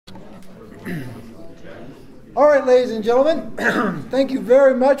All right, ladies and gentlemen, thank you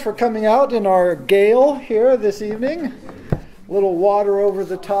very much for coming out in our gale here this evening. A little water over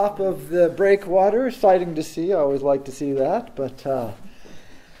the top of the breakwater, exciting to see. I always like to see that. But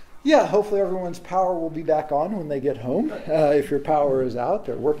yeah, hopefully everyone's power will be back on when they get home. If your power is out,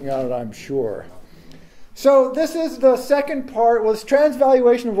 they're working on it, I'm sure. So this is the second part. Well, it's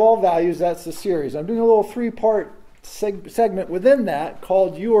Transvaluation of All Values. That's the series. I'm doing a little three-part segment within that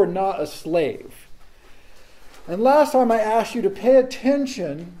called You Are Not a Slave. And last time I asked you to pay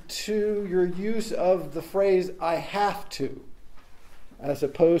attention to your use of the phrase, I have to, as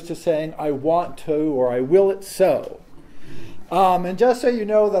opposed to saying, I want to, or I will it so. And just so you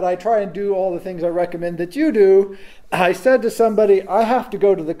know that I try and do all the things I recommend that you do, I said to somebody, I have to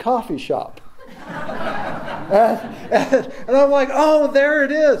go to the coffee shop. And I'm like, oh, there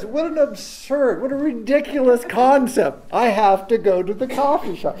it is. What an absurd, what a ridiculous concept. I have to go to the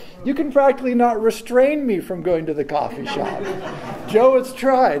coffee shop. You can practically not restrain me from going to the coffee shop. Joe, it's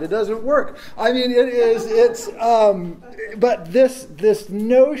tried. It doesn't work. I mean, but this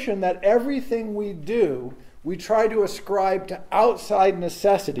notion that everything we do, we try to ascribe to outside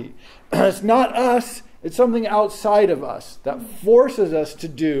necessity. It's not us. It's something outside of us that forces us to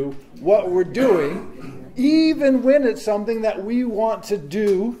do what we're doing, even when it's something that we want to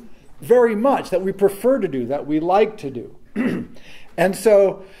do very much, that we prefer to do, that we like to do. And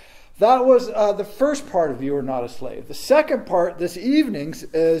so that was the first part of You Are Not a Slave. The second part this evening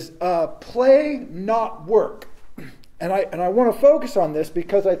is play, not work. And I want to focus on this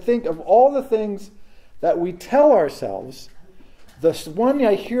because I think of all the things that we tell ourselves, the one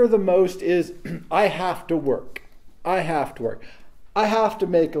I hear the most is, I have to work. I have to work. I have to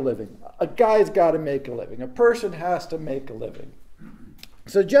make a living. A guy's got to make a living. A person has to make a living.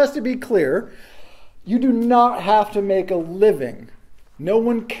 So just to be clear, you do not have to make a living. No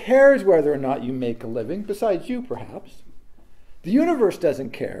one cares whether or not you make a living, besides you perhaps. The universe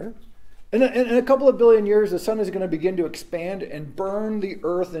doesn't care. In a couple of billion years, the sun is going to begin to expand and burn the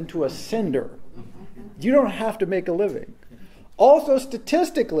earth into a cinder. You don't have to make a living. Also,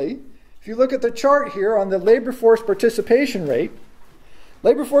 statistically, if you look at the chart here on the labor force participation rate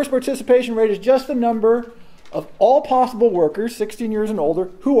is just the number of all possible workers, 16 years and older,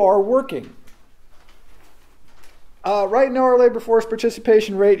 who are working. Right now, our labor force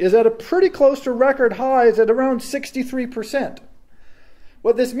participation rate is at a pretty close to record highs at around 63%.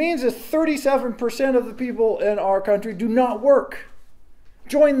 What this means is 37% of the people in our country do not work.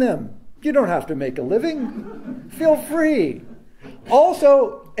 Join them. You don't have to make a living. Feel free.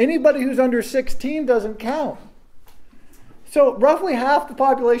 Also, anybody who's under 16 doesn't count. So roughly half the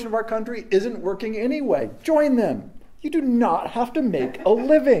population of our country isn't working anyway. Join them. You do not have to make a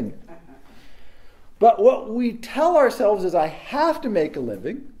living. But what we tell ourselves is I have to make a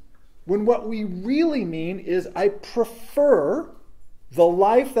living, when what we really mean is I prefer the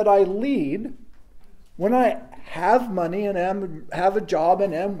life that I lead when I have money and have a job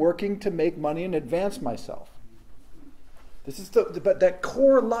and am working to make money and advance myself. This is but that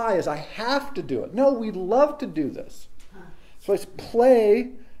core lie is I have to do it. No, we love to do this. So it's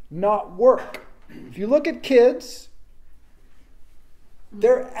play, not work. If you look at kids,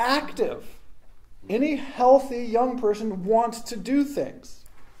 they're active. Any healthy young person wants to do things.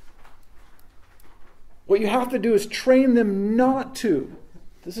 What you have to do is train them not to.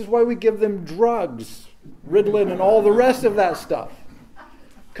 This is why we give them drugs, Ritalin and all the rest of that stuff.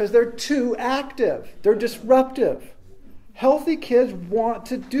 Because they're too active. They're disruptive. Healthy kids want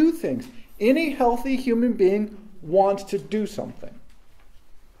to do things. Any healthy human being wants to do something.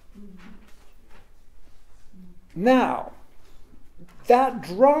 Now, that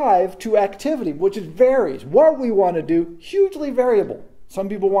drive to activity, which varies, what we want to do, hugely variable. Some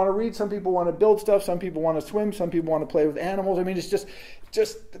people want to read, some people want to build stuff, some people want to swim, some people want to play with animals. I mean, it's just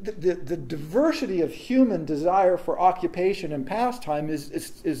the diversity of human desire for occupation and pastime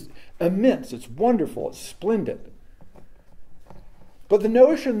is immense. It's wonderful. It's splendid. But the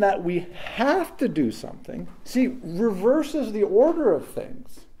notion that we have to do something, see, reverses the order of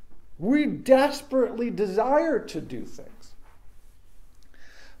things. We desperately desire to do things.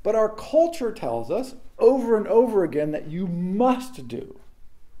 But our culture tells us over and over again that you must do.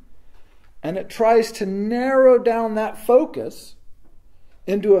 And it tries to narrow down that focus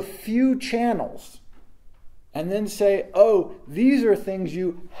into a few channels and then say, oh, these are things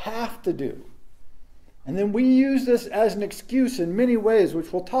you have to do. And then we use this as an excuse in many ways,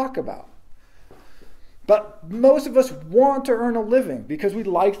 which we'll talk about. But most of us want to earn a living because we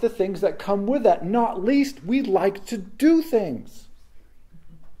like the things that come with that. Not least, we like to do things.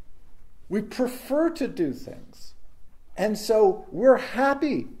 We prefer to do things. And so we're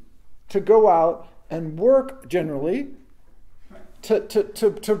happy to go out and work generally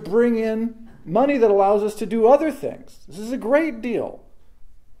to bring in money that allows us to do other things. This is a great deal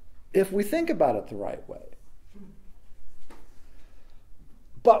if we think about it the right way.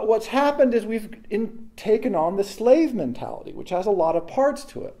 But what's happened is we've taken on the slave mentality, which has a lot of parts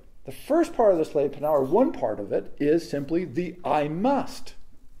to it. The first part of the slave mentality, or one part of it, is simply the I must.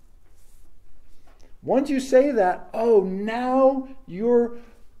 Once you say that, oh, now you're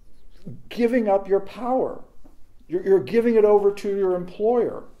giving up your power. You're giving it over to your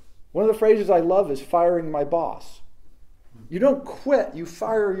employer. One of the phrases I love is firing my boss. You don't quit, you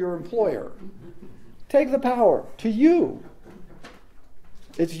fire your employer. Take the power to you.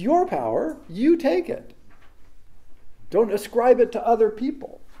 It's your power, you take it. Don't ascribe it to other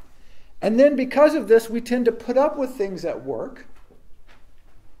people. And then because of this, we tend to put up with things at work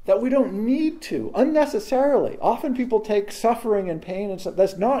that we don't need to, unnecessarily. Often people take suffering and pain and stuff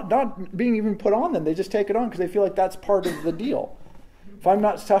that's not being even put on them. They just take it on because they feel like that's part of the deal. If I'm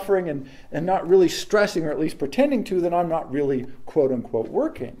not suffering and not really stressing, or at least pretending to, then I'm not really, quote unquote,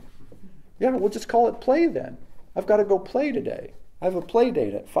 working. Yeah, we'll just call it play then. I've got to go play today. I have a play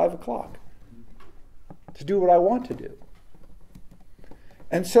date at 5 o'clock to do what I want to do.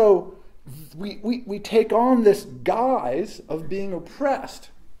 And so we take on this guise of being oppressed.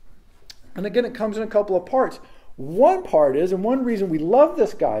 And again, it comes in a couple of parts. One part is, and one reason we love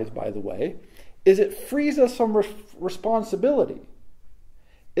this guise, by the way, is it frees us from responsibility.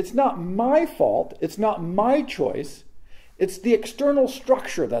 It's not my fault. It's not my choice. It's the external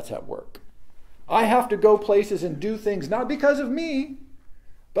structure that's at work. I have to go places and do things, not because of me,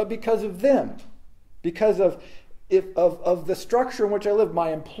 but because of them. Because of the structure in which I live,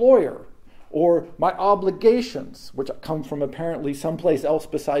 my employer, or my obligations, which come from apparently someplace else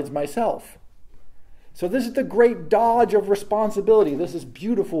besides myself. So this is the great dodge of responsibility. This is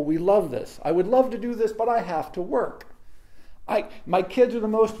beautiful. We love this. I would love to do this, but I have to work. My kids are the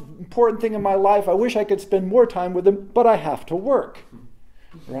most important thing in my life. I wish I could spend more time with them, but I have to work.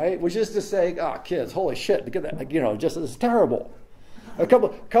 Right? Which is to say, kids, holy shit, look at that. Just this is terrible. A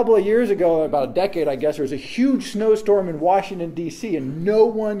couple of years ago, about a decade, I guess, there was a huge snowstorm in Washington, D.C., and no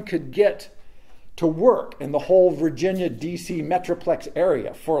one could get to work in the whole Virginia, D.C. Metroplex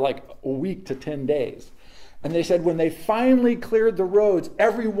area for like a week to 10 days. And they said when they finally cleared the roads,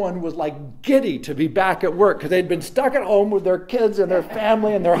 everyone was like giddy to be back at work because they'd been stuck at home with their kids and their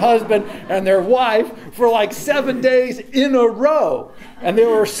family and their husband and their wife for like 7 days in a row. And they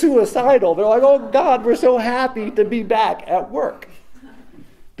were suicidal. They're like, oh God, we're so happy to be back at work.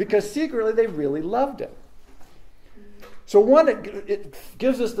 Because secretly they really loved it. So one, it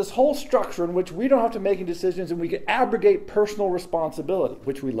gives us this whole structure in which we don't have to make any decisions and we can abrogate personal responsibility,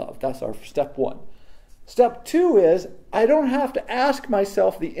 which we love. That's our step one. Step two is I don't have to ask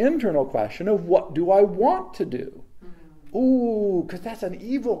myself the internal question of what do I want to do? Ooh, because that's an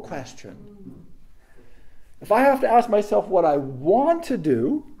evil question. If I have to ask myself what I want to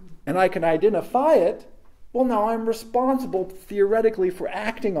do and I can identify it, well, now I'm responsible theoretically for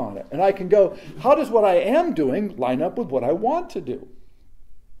acting on it. And I can go, how does what I am doing line up with what I want to do?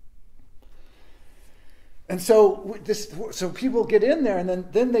 And so people get in there and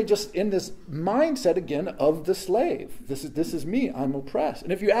then they just in this mindset again of the slave. This is me, I'm oppressed.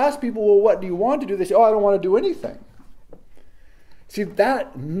 And if you ask people, well, what do you want to do? They say, oh, I don't want to do anything. See,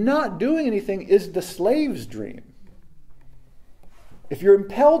 that not doing anything is the slave's dream. If you're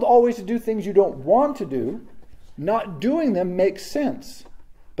impelled always to do things you don't want to do, not doing them makes sense.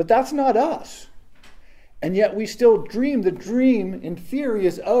 But that's not us. And yet we still dream. The dream, in theory,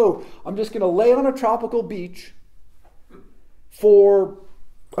 is, oh, I'm just going to lay on a tropical beach for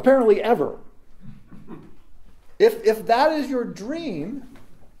apparently ever. If that is your dream,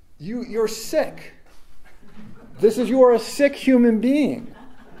 you're sick. You are a sick human being.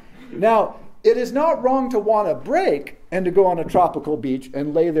 Now, it is not wrong to want a break and to go on a tropical beach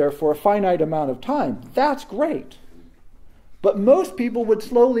and lay there for a finite amount of time. That's great. But most people would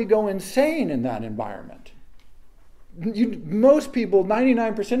slowly go insane in that environment. Most people,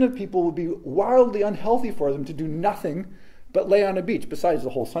 99% of people, would be wildly unhealthy for them to do nothing but lay on a beach, besides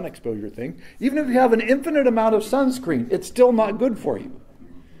the whole sun exposure thing. Even if you have an infinite amount of sunscreen, it's still not good for you.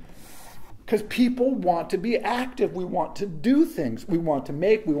 Because people want to be active. We want to do things. We want to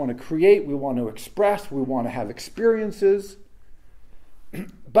make, we want to create, we want to express, we want to have experiences.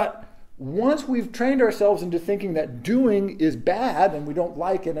 But once we've trained ourselves into thinking that doing is bad and we don't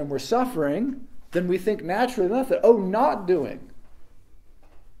like it and we're suffering, then we think naturally enough that, oh, not doing.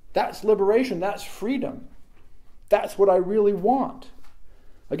 That's liberation. That's freedom. That's what I really want.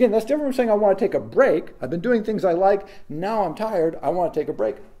 Again, that's different from saying I want to take a break. I've been doing things I like. Now I'm tired. I want to take a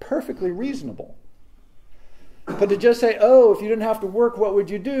break. Perfectly reasonable. But to just say, oh, if you didn't have to work, what would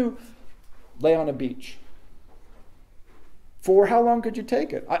you do? Lay on a beach. For how long could you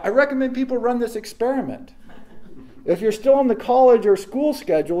take it? I recommend people run this experiment. If you're still on the college or school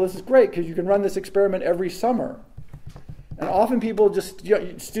schedule, this is great because you can run this experiment every summer. And often people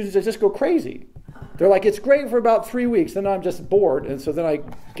students just go crazy. They're like, it's great for about 3 weeks, then I'm just bored, and so then I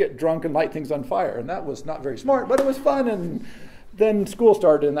get drunk and light things on fire. And that was not very smart, but it was fun, and then school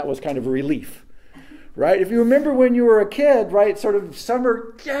started, and that was kind of a relief. Right? If you remember when you were a kid, right, sort of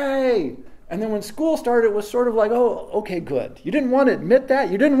summer, yay! And then when school started, it was sort of like, oh, okay, good. You didn't want to admit that.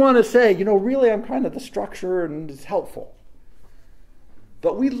 You didn't want to say, really, I'm kind of the structure and it's helpful.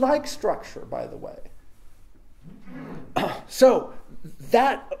 But we like structure, by the way. So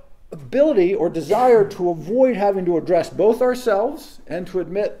that ability or desire to avoid having to address both ourselves and to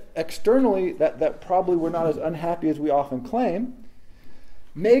admit externally that probably we're not as unhappy as we often claim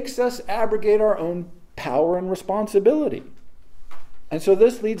makes us abrogate our own power and responsibility. And so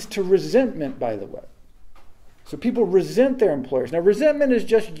this leads to resentment, by the way. So people resent their employers. Now, resentment is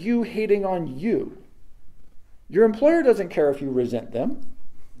just you hating on you. Your employer doesn't care if you resent them.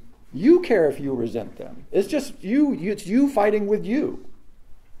 You care if you resent them. It's just you. It's you fighting with you.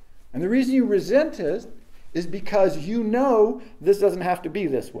 And the reason you resent is because you know this doesn't have to be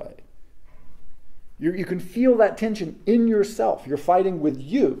this way. You can feel that tension in yourself. You're fighting with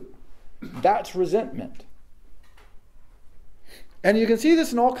you. That's resentment. And you can see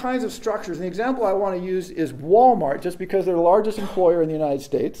this in all kinds of structures. And the example I want to use is Walmart, just because they're the largest employer in the United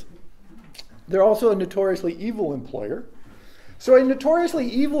States. They're also a notoriously evil employer. So a notoriously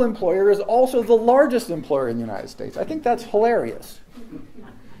evil employer is also the largest employer in the United States. I think that's hilarious.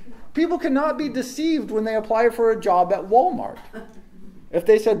 People cannot be deceived when they apply for a job at Walmart. If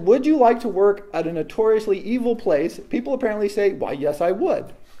they said, would you like to work at a notoriously evil place? People apparently say, why, yes, I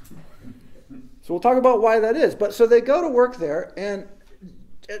would. So we'll talk about why that is. But so they go to work there, and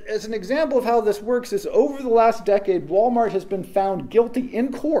as an example of how this works is over the last decade, Walmart has been found guilty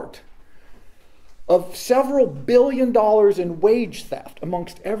in court of several $billion in wage theft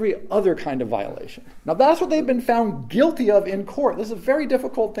amongst every other kind of violation. Now that's what they've been found guilty of in court. This is a very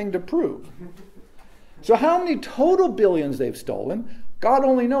difficult thing to prove. So how many total billions they've stolen, God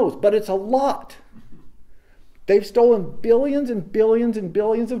only knows, but it's a lot. They've stolen billions and billions and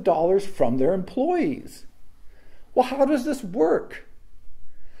billions of dollars from their employees. Well, how does this work?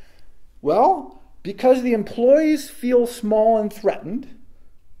 Well, because the employees feel small and threatened,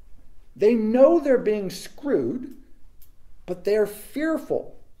 they know they're being screwed, but they're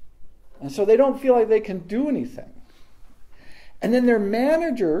fearful. And so they don't feel like they can do anything. And then their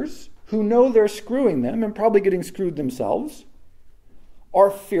managers, who know they're screwing them and probably getting screwed themselves, are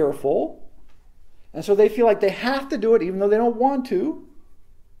fearful. And so they feel like they have to do it even though they don't want to.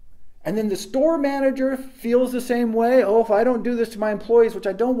 And then the store manager feels the same way. Oh, if I don't do this to my employees, which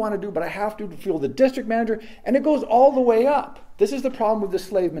I don't want to do, but I have to feel the district manager. And it goes all the way up. This is the problem with the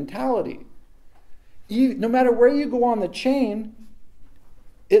slave mentality. No matter where you go on the chain,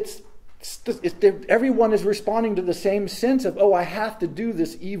 everyone is responding to the same sense of, oh, I have to do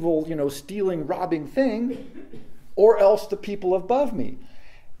this evil, stealing, robbing thing, or else the people above me.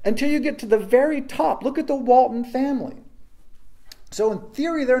 Until you get to the very top. Look at the Walton family. So in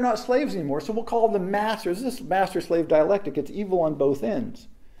theory, they're not slaves anymore. So we'll call them masters. This is master-slave dialectic. It's evil on both ends.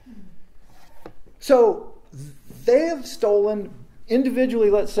 So they have stolen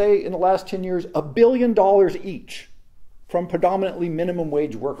individually, let's say, in the last 10 years, $1 billion each from predominantly minimum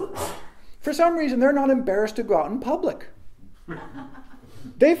wage workers. For some reason, they're not embarrassed to go out in public.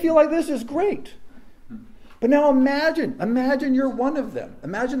 They feel like this is great. But now imagine you're one of them.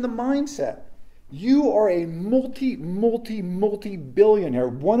 Imagine the mindset. You are a multi-billionaire,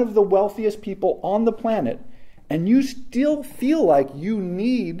 one of the wealthiest people on the planet, and you still feel like you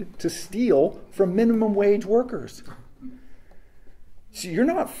need to steal from minimum wage workers. So you're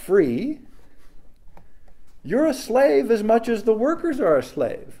not free. You're a slave as much as the workers are a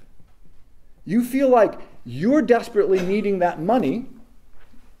slave. You feel like you're desperately needing that money.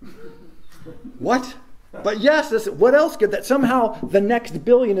 What? But yes, what else could that? Somehow the next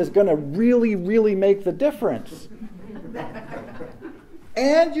billion is going to really, really make the difference.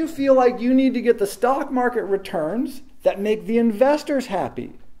 And you feel like you need to get the stock market returns that make the investors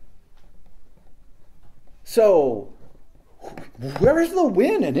happy. So, where's the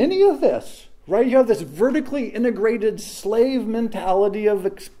win in any of this? Right? You have this vertically integrated slave mentality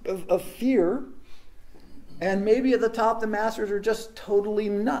of fear. And maybe at the top the masters are just totally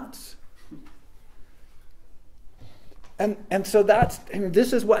nuts. And so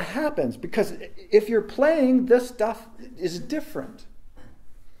this is what happens, because if you're playing, this stuff is different.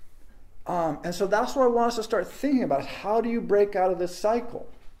 And so that's what I want us to start thinking about. How do you break out of this cycle?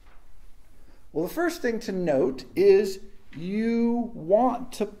 Well, the first thing to note is you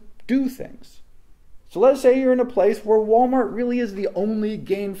want to do things. So let's say you're in a place where Walmart really is the only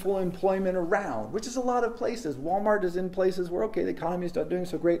gainful employment around, which is a lot of places. Walmart is in places where, okay, the economy is not doing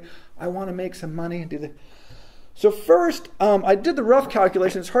so great. I want to make some money and do the... So first, I did the rough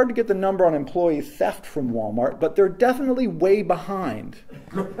calculation. It's hard to get the number on employee theft from Walmart, but they're definitely way behind.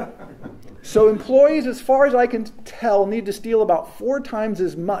 So employees, as far as I can tell, need to steal about 4 times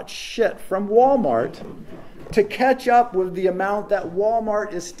as much shit from Walmart to catch up with the amount that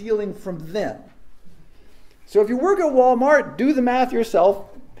Walmart is stealing from them. So if you work at Walmart, do the math yourself,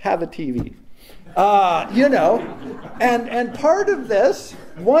 have a TV. And part of this,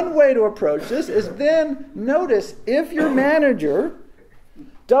 one way to approach this is then notice if your manager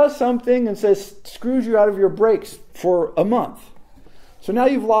does something and screws you out of your breaks for a month. So now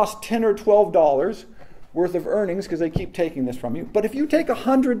you've lost $10 or $12 worth of earnings because they keep taking this from you. But if you take a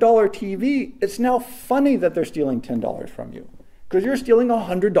 $100 TV, it's now funny that they're stealing $10 from you because you're stealing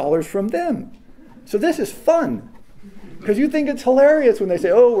 $100 from them. So this is fun. Because you think it's hilarious when they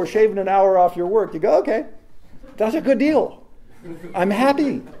say, oh, we're shaving an hour off your work. You go, okay, that's a good deal. I'm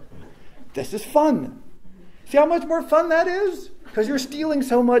happy. This is fun. See how much more fun that is? Because you're stealing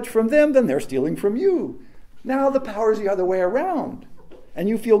so much from them, then they're stealing from you. Now the power's the other way around. And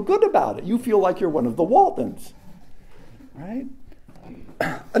you feel good about it. You feel like you're one of the Waltons. Right?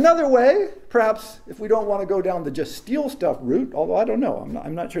 Another way, perhaps if we don't want to go down the just steal stuff route, although I don't know,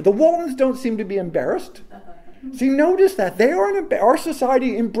 I'm not sure. The Waltons don't seem to be embarrassed. See, notice that. They aren't. Our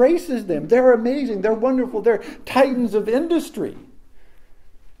society embraces them. They're amazing. They're wonderful. They're titans of industry.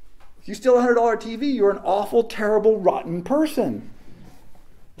 If you steal a $100 TV, you're an awful, terrible, rotten person.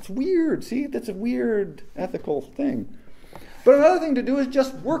 It's weird. See, that's a weird ethical thing. But another thing to do is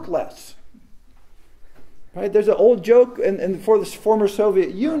just work less. Right? There's an old joke for the former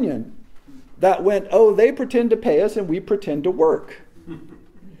Soviet Union that went, oh, they pretend to pay us and we pretend to work.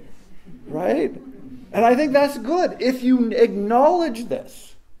 Right? And I think that's good. If you acknowledge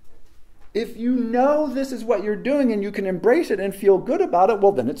this, if you know this is what you're doing and you can embrace it and feel good about it,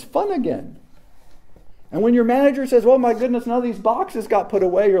 well, then it's fun again. And when your manager says, oh my goodness, none of these boxes got put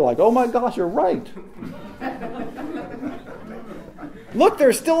away, you're like, oh my gosh, you're right. Look,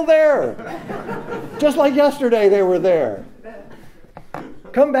 they're still there. Just like yesterday they were there.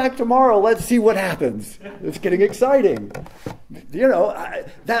 Come back tomorrow, let's see what happens. It's getting exciting.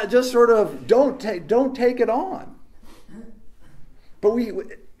 That just sort of don't take it on. But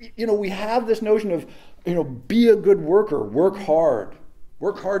we have this notion of be a good worker, work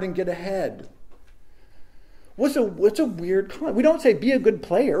hard and get ahead. What's a weird concept? We don't say be a good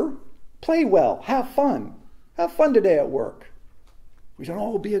player, play well, have fun today at work. We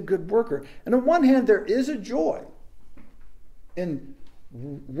don't be a good worker. And on one hand, there is a joy in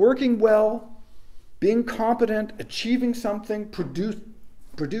working well, being competent, achieving something,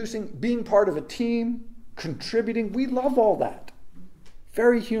 producing, being part of a team, contributing. We love all that.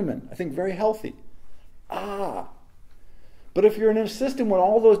 Very human, I think very healthy. But if you're in a system when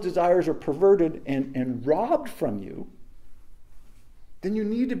all those desires are perverted and robbed from you, then you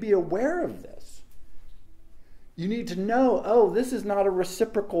need to be aware of this. You need to know, oh, this is not a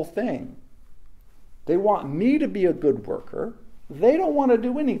reciprocal thing. They want me to be a good worker. They don't want to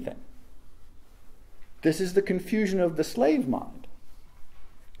do anything. This is the confusion of the slave mind.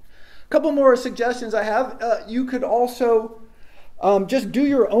 A couple more suggestions I have. You could also just do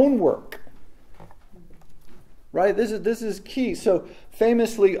your own work. Right? This is key. So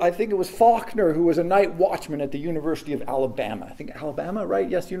famously, I think it was Faulkner who was a night watchman at the University of Alabama. I think Alabama, right?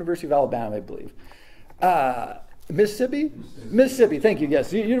 Yes, University of Alabama, I believe. Mississippi? Mississippi, thank you,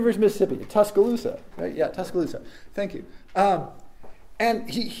 yes. University of Mississippi, Tuscaloosa. Right? Yeah, Tuscaloosa. Thank you. And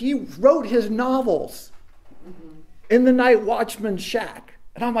he wrote his novels in the night watchman's shack.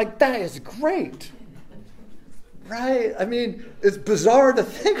 And I'm like, that is great. Right? I mean, it's bizarre to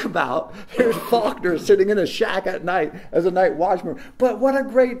think about. Here's Faulkner sitting in a shack at night as a night watchman. But what a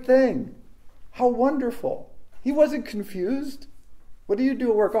great thing. How wonderful. He wasn't confused. What do you do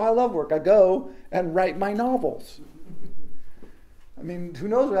at work? Oh, I love work. I go and write my novels. I mean, who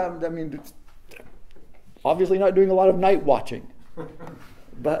knows what happened? I mean, obviously not doing a lot of night watching,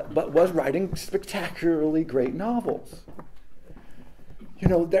 but was writing spectacularly great novels. You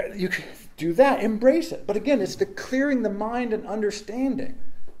can do that, embrace it. But again, it's the clearing the mind and understanding.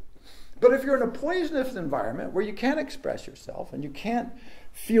 But if you're in a poisonous environment where you can't express yourself and you can't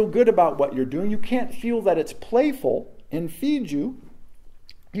feel good about what you're doing, you can't feel that it's playful and feed you,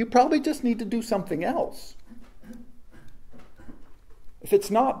 you probably just need to do something else. if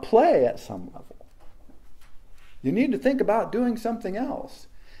it's not play at some level, you need to think about doing something else.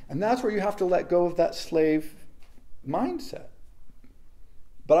 And that's where you have to let go of that slave mindset.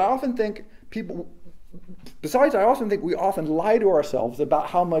 But I often think I often think we often lie to ourselves about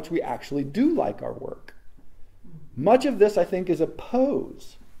how much we actually do like our work. Much of this, I think, is a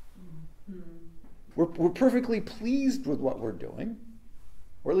pose. We're perfectly pleased with what we're doing,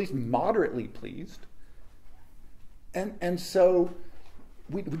 or at least moderately pleased. And so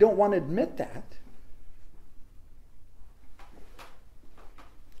we don't want to admit that.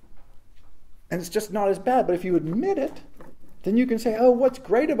 And it's just not as bad. But if you admit it, then you can say, oh, what's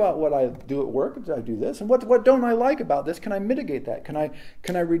great about what I do at work? I do this. And what don't I like about this? Can I mitigate that? Can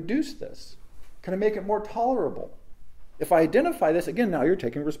I reduce this? Can I make it more tolerable? If I identify this, again, now you're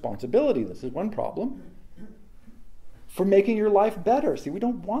taking responsibility. This is one problem. For making your life better. See, we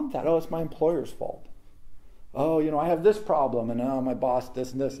don't want that. Oh, it's my employer's fault. Oh, I have this problem, and my boss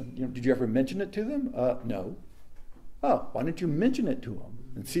this and this. And, did you ever mention it to them? No. Oh, why don't you mention it to them?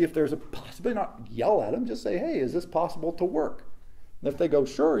 And see if there's a possibility, not yell at them, just say, hey, is this possible to work? And if they go,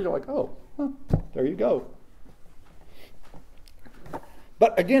 sure, you're like, oh, there you go.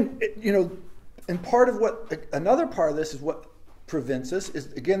 But again, and another part of this is what prevents us,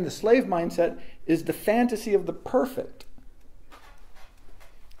 is again, the slave mindset is the fantasy of the perfect.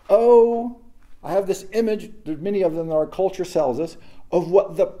 Oh, I have this image, there's many of them that our culture sells us, of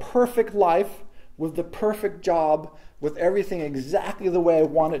what the perfect life with the perfect job, with everything exactly the way I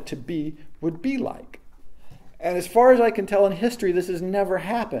want it to be, would be like. And as far as I can tell in history, this has never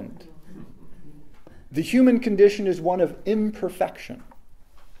happened. The human condition is one of imperfection.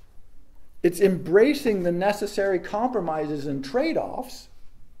 It's embracing the necessary compromises and trade-offs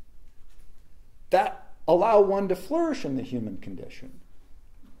that allow one to flourish in the human condition.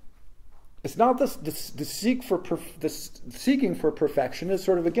 It's not the seeking for perfection is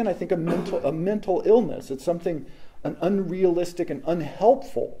sort of, again, I think a mental illness. It's something, an unrealistic and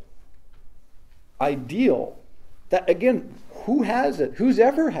unhelpful ideal that, again, who has it? Who's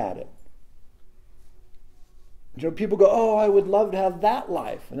ever had it? People go, oh, I would love to have that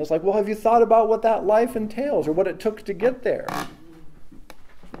life. And it's like, well, have you thought about what that life entails or what it took to get there?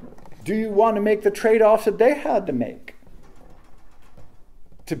 Do you want to make the trade-offs that they had to make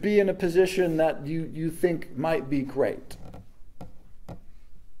to be in a position that you think might be great?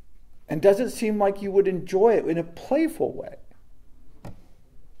 And does it seem like you would enjoy it in a playful way?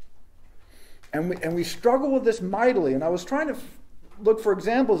 And we struggle with this mightily. And I was trying to look for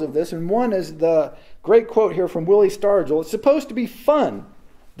examples of this, and one is the great quote here from Willie Stargell. It's supposed to be fun.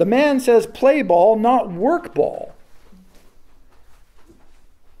 The man says play ball, not work ball.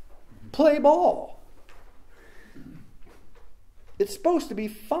 Play ball. It's supposed to be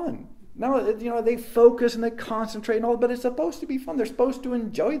fun. Now, they focus and they concentrate and all, but it's supposed to be fun. They're supposed to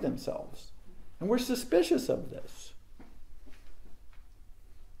enjoy themselves. And we're suspicious of this.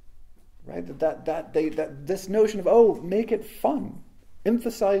 Right? That this notion of, oh, make it fun.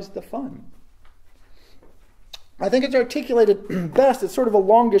 Emphasize the fun. I think it's articulated best. It's sort of a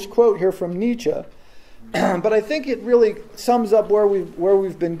longish quote here from Nietzsche, but I think it really sums up where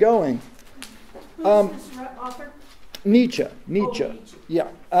we've been going. Who's this author? Nietzsche. Yeah.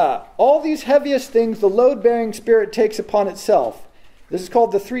 All these heaviest things the load-bearing spirit takes upon itself. This is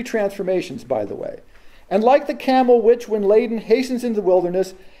called the three transformations, by the way. And like the camel which, when laden, hastens into the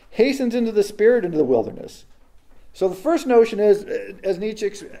wilderness, hastens into the spirit into the wilderness. So the first notion is, as Nietzsche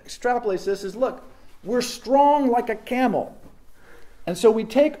extrapolates this, is look, we're strong like a camel. And so we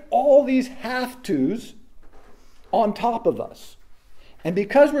take all these have-tos on top of us. And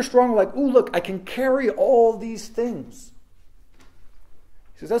because we're strong, we're like, ooh, look, I can carry all these things.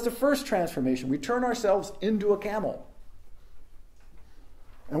 He says that's the first transformation. We turn ourselves into a camel.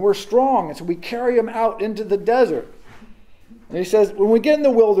 And we're strong, and so we carry them out into the desert. And he says, when we get in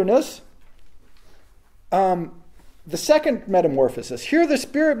the wilderness, the second metamorphosis, here the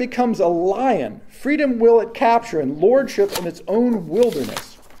spirit becomes a lion. Freedom will it capture and lordship in its own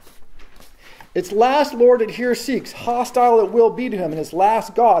wilderness. Its last lord it here seeks, hostile it will be to him, and its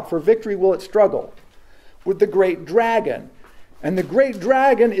last god for victory will it struggle with the great dragon. And the great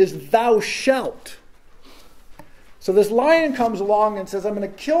dragon is thou shalt. So this lion comes along and says, I'm going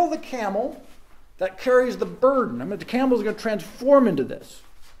to kill the camel that carries the burden. The camel is going to transform into this.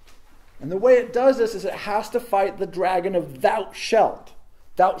 And the way it does this is it has to fight the dragon of thou shalt.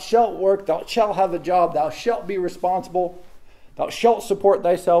 Thou shalt work, thou shalt have a job, thou shalt be responsible, thou shalt support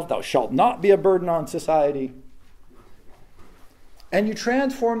thyself, thou shalt not be a burden on society. And you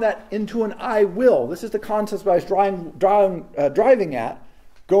transform that into an I will. This is the concept I was driving at,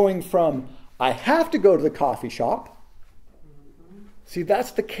 going from I have to go to the coffee shop, See,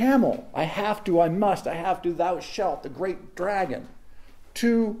 that's the camel. I have to, I must, I have to, thou shalt, the great dragon.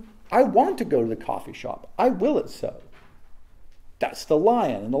 To, I want to go to the coffee shop. I will it so. That's the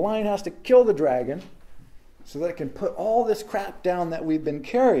lion. And the lion has to kill the dragon so that it can put all this crap down that we've been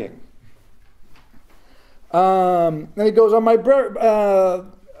carrying. Then he goes on,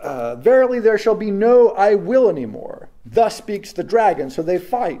 verily there shall be no I will anymore. Thus speaks the dragon. So they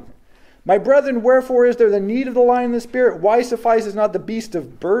fight. My brethren, wherefore is there the need of the lion in the spirit? Why suffices not the beast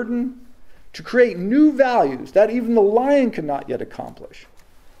of burden? To create new values that even the lion could not yet accomplish.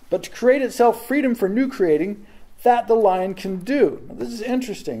 But to create itself freedom for new creating, that the lion can do. Now, this is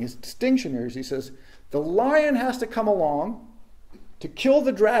interesting. His distinction here is he says, the lion has to come along to kill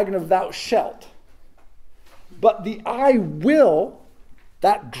the dragon of thou shalt. But the I will,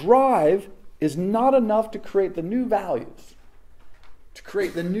 that drive, is not enough to create the new values, to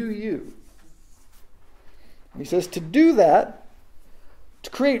create the new you. And he says to do that, to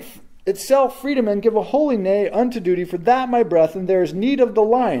create itself freedom and give a holy nay unto duty, for that, my brethren, there is need of the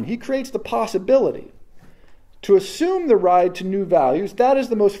lion. He creates the possibility. To assume the ride to new values, that is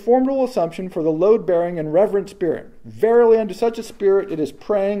the most formidable assumption for the load-bearing and reverent spirit. Verily, unto such a spirit it is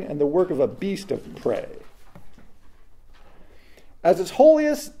praying and the work of a beast of prey. As its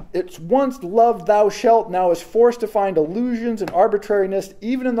holiest, its once loved thou shalt now is forced to find illusions and arbitrariness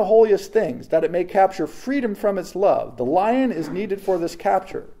even in the holiest things, that it may capture freedom from its love. The lion is needed for this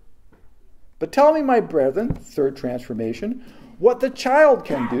capture. But tell me, my brethren, third transformation, what the child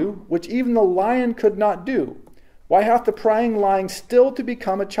can do, which even the lion could not do. Why hath the prying lion still to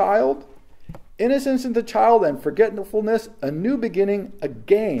become a child? Innocence in the child and forgetfulness, a new beginning, a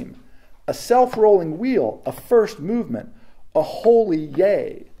game, a self-rolling wheel, a first movement, a holy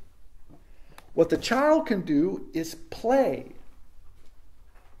yea. What the child can do is play.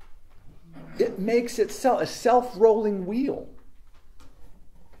 It makes itself a self-rolling wheel,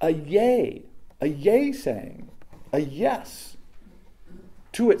 a yea saying, a yes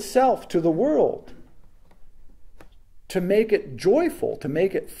to itself, to the world, to make it joyful, to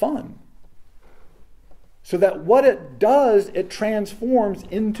make it fun. So that what it does, it transforms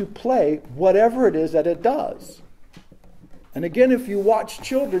into play, whatever it is that it does. And again, if you watch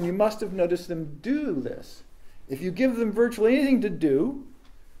children, you must have noticed them do this. If you give them virtually anything to do,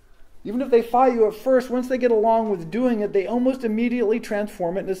 even if they fight you at first, once they get along with doing it, they almost immediately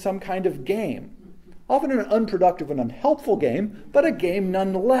transform it into some kind of game. Often an unproductive and unhelpful game, but a game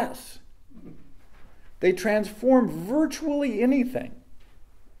nonetheless. They transform virtually anything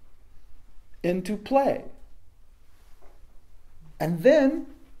into play. And then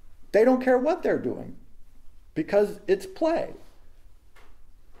they don't care what they're doing, because it's play.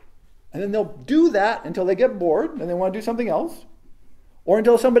 And then they'll do that until they get bored and they want to do something else, or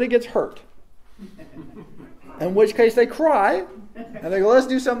until somebody gets hurt. In which case they cry and they go, let's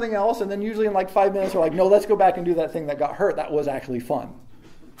do something else. And then usually in like 5 minutes they're like, no, let's go back and do that thing that got hurt. That was actually fun.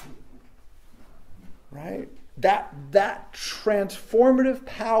 Right? That transformative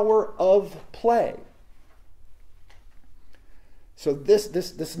power of play. So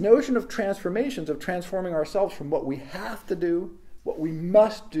this notion of transformations, of transforming ourselves from what we have to do, what we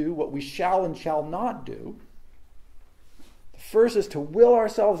must do, what we shall and shall not do. The first is to will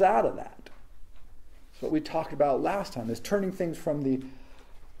ourselves out of that. That's what we talked about last time, is turning things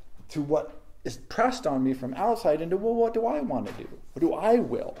to what is pressed on me from outside into, well, what do I want to do? What do I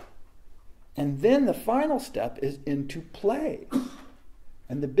will? And then the final step is into play.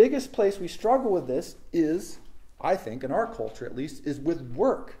 And the biggest place we struggle with this is, I think, in our culture at least, is with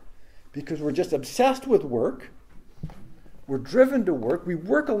work. Because we're just obsessed with work. We're driven to work. We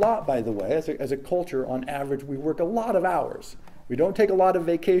work a lot, by the way. As a culture, on average, we work a lot of hours. We don't take a lot of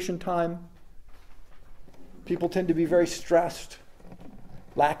vacation time. People tend to be very stressed.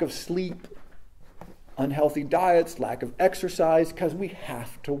 Lack of sleep, unhealthy diets, lack of exercise, because we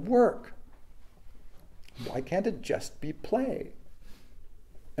have to work. Why can't it just be play?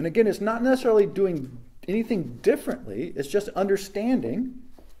 And again, it's not necessarily doing anything differently. It's just understanding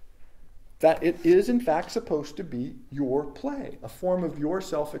that it is in fact supposed to be your play, a form of your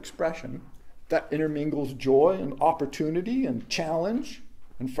self-expression that intermingles joy and opportunity and challenge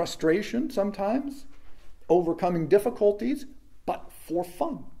and frustration sometimes, overcoming difficulties, but for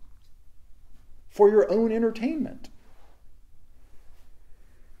fun, for your own entertainment.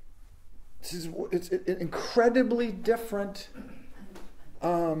 It's an incredibly different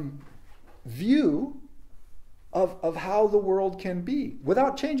view of how the world can be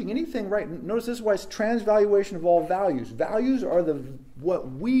without changing anything. Right? Notice this is why it's transvaluation of all values. Values are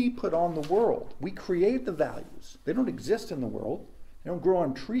what we put on the world. We create the values. They don't exist in the world. They don't grow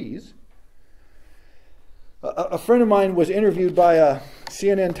on trees. A friend of mine was interviewed by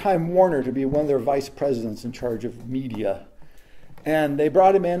CNN Time Warner to be one of their vice presidents in charge of media. And they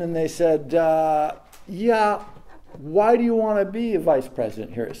brought him in and they said, yeah, why do you want to be a vice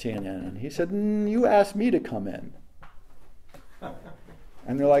president here at CNN? And he said, you asked me to come in.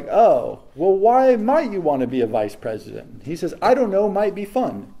 And they're like, oh, well, why might you want to be a vice president? He says, I don't know, might be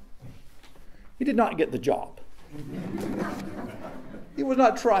fun. He did not get the job. He was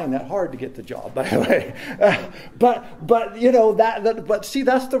not trying that hard to get the job, by the way. But you know but see,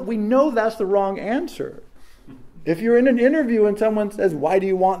 we know that's the wrong answer. If you're in an interview and someone says, "Why do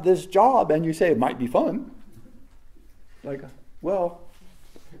you want this job?" and you say it might be fun, like,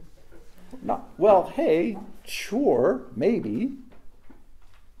 hey, sure, maybe.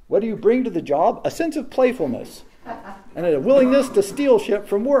 What do you bring to the job? A sense of playfulness and a willingness to steal shit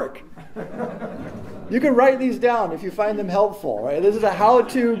from work. You can write these down if you find them helpful, right? This is a how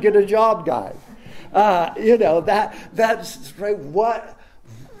to get a job guide. That's right.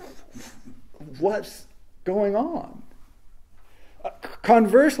 What's going on?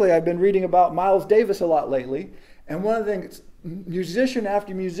 Conversely, I've been reading about Miles Davis a lot lately, and one of the things musician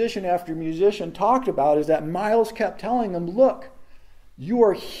after musician after musician talked about is that Miles kept telling them, look, you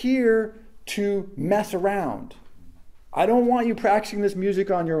are here to mess around. I don't want you practicing this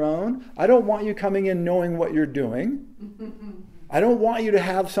music on your own. I don't want you coming in knowing what you're doing. I don't want you to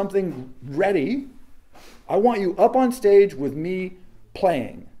have something ready. I want you up on stage with me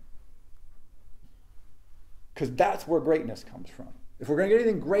playing. Because that's where greatness comes from. If we're going to get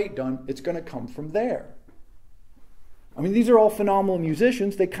anything great done, it's going to come from there. I mean, these are all phenomenal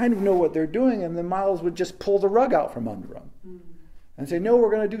musicians. They kind of know what they're doing, and then Miles would just pull the rug out from under them. And say, no, we're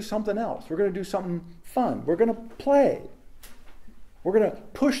going to do something else. We're going to do something fun. We're going to play. We're going to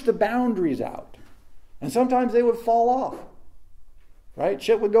push the boundaries out. And sometimes they would fall off. Right?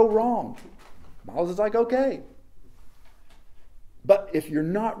 Shit would go wrong. Miles is like, okay. But if you're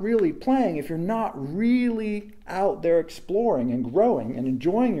not really playing, if you're not really out there exploring and growing and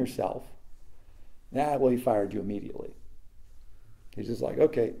enjoying yourself, well, he fired you immediately. He's just like,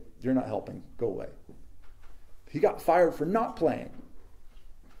 okay, you're not helping. Go away. He got fired for not playing.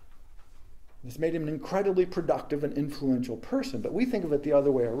 This made him an incredibly productive and influential person, but we think of it the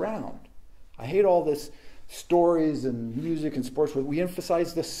other way around. I hate all this stories and music and sports where we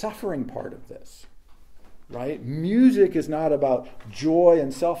emphasize the suffering part of this, right? Music is not about joy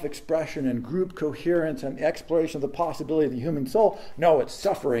and self-expression and group coherence and exploration of the possibility of the human soul. No, it's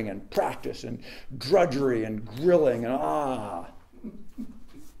suffering and practice and drudgery and grilling and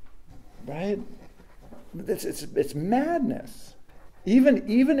right? It's madness.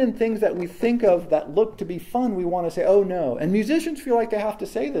 Even in things that we think of that look to be fun, we want to say, oh no. And musicians feel like they have to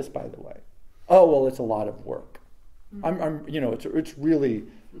say this, by the way. Oh, well, it's a lot of work. It's really,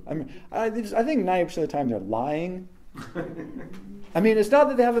 I think 90% of the time they're lying. I mean, it's not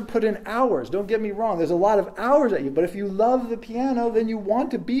that they haven't put in hours. Don't get me wrong. There's a lot of hours at you. But if you love the piano, then you want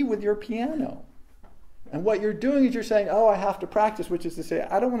to be with your piano. And what you're doing is you're saying, oh, I have to practice, which is to say,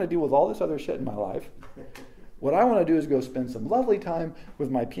 I don't want to deal with all this other shit in my life. What I want to do is go spend some lovely time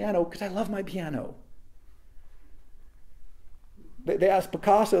with my piano because I love my piano. They asked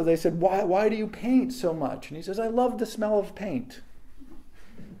Picasso, they said, why do you paint so much? And he says, I love the smell of paint.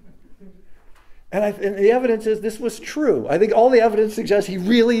 And the evidence is this was true. I think all the evidence suggests he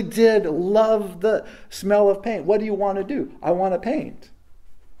really did love the smell of paint. What do you want to do? I want to paint.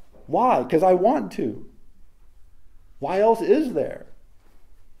 Why? Because I want to. Why else is there?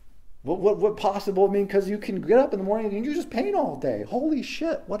 What possible? I mean, because you can get up in the morning and you just paint all day. Holy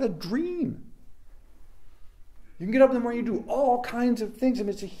shit, what a dream. You can get up in the morning and do all kinds of things. I mean,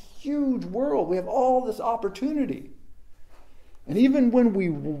 it's a huge world. We have all this opportunity. And even when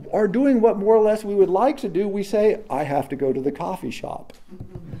we are doing what more or less we would like to do, we say, I have to go to the coffee shop.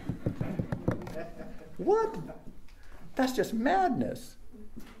 What? That's just madness.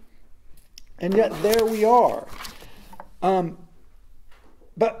 And yet there we are.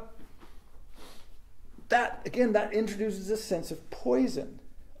 But that introduces a sense of poison,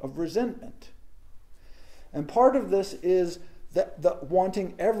 of resentment. And part of this is the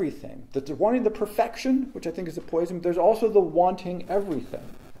wanting everything. That the wanting the perfection, which I think is a poison, but there's also the wanting everything.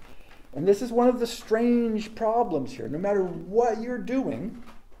 And this is one of the strange problems here. No matter what you're doing,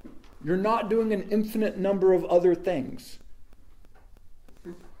 you're not doing an infinite number of other things.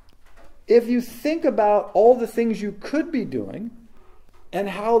 If you think about all the things you could be doing and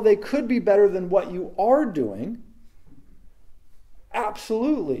how they could be better than what you are doing,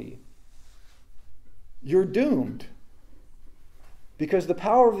 absolutely, you're doomed. Because the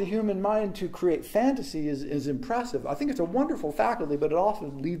power of the human mind to create fantasy is impressive. I think it's a wonderful faculty, but it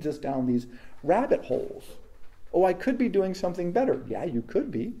often leads us down these rabbit holes. Oh, I could be doing something better. Yeah, you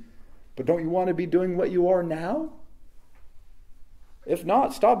could be. But don't you want to be doing what you are now? If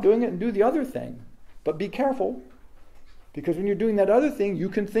not, stop doing it and do the other thing. But be careful, because when you're doing that other thing, you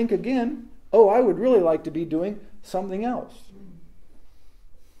can think again, oh, I would really like to be doing something else.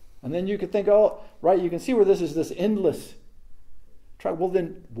 And then you could think, oh, right, you can see where this is this endless try. Well,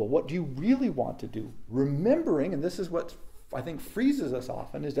 what do you really want to do? Remembering, and this is what I think freezes us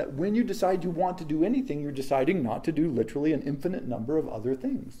often, is that when you decide you want to do anything, you're deciding not to do literally an infinite number of other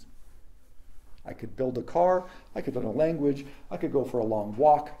things. I could build a car, I could learn a language, I could go for a long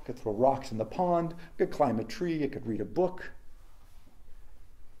walk, I could throw rocks in the pond, I could climb a tree, I could read a book.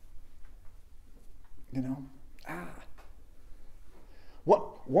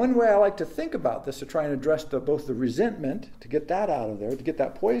 One way I like to think about this to try and address both the resentment, to get that out of there, to get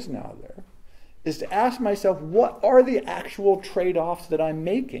that poison out of there, is to ask myself, what are the actual trade-offs that I'm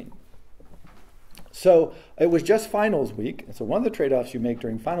making? So it was just finals week, and so one of the trade-offs you make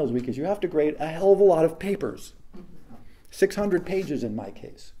during finals week is you have to grade a hell of a lot of papers. 600 pages in my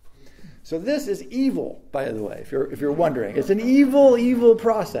case. So this is evil, by the way, if you're wondering. It's an evil, evil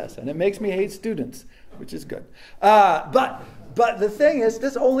process, and it makes me hate students, which is good. But the thing is,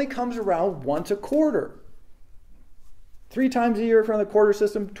 this only comes around once a quarter. 3 times a year if you're on the quarter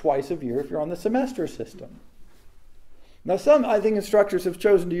system, twice a year if you're on the semester system. Now some, I think, instructors have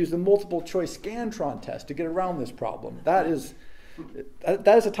chosen to use the multiple choice Scantron test to get around this problem. That is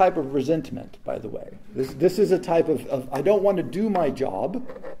a type of resentment, by the way. This is a type of I don't want to do my job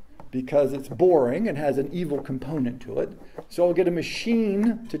because it's boring and has an evil component to it, so I'll get a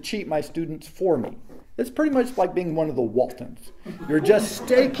machine to cheat my students for me. It's pretty much like being one of the Waltons. You're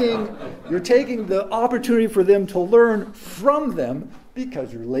taking the opportunity for them to learn from them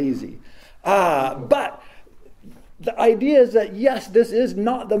because you're lazy. But the idea is that, yes, this is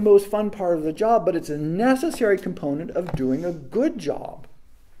not the most fun part of the job, but it's a necessary component of doing a good job.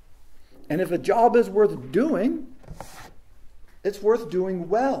 And if a job is worth doing, it's worth doing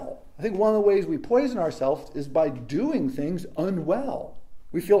well. I think one of the ways we poison ourselves is by doing things unwell.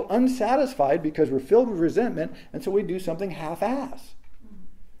 We feel unsatisfied because we're filled with resentment, and so we do something half-ass.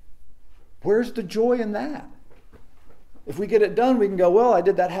 Where's the joy in that? If we get it done, we can go, well, I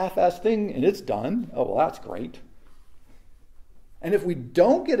did that half-ass thing, and it's done. Oh, well, that's great. And if we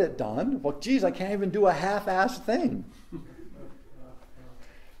don't get it done, well, geez, I can't even do a half-ass thing.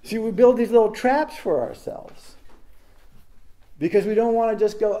 See, we build these little traps for ourselves. Because we don't want to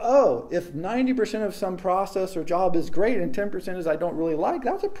just go, oh, if 90% of some process or job is great and 10% is I don't really like,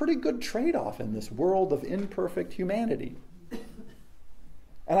 that's a pretty good trade-off in this world of imperfect humanity.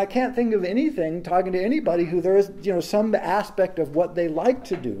 And I can't think of anything, talking to anybody, who there is, some aspect of what they like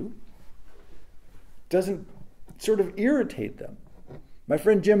to do doesn't sort of irritate them. My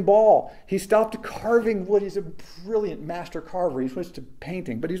friend Jim Ball, he stopped carving wood. He's a brilliant master carver. He switched to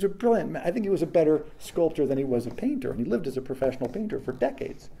painting, but he's I think he was a better sculptor than he was a painter, and he lived as a professional painter for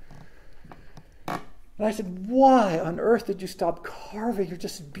decades. And I said, why on earth did you stop carving? You're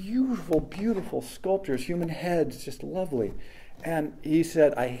just beautiful, beautiful sculptures, human heads, just lovely. And he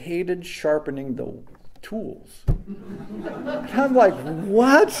said, I hated sharpening the tools. And I'm like,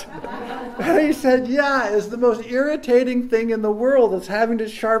 what? And he said, yeah, it's the most irritating thing in the world. It's having to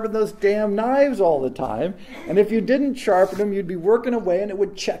sharpen those damn knives all the time. And if you didn't sharpen them, you'd be working away and it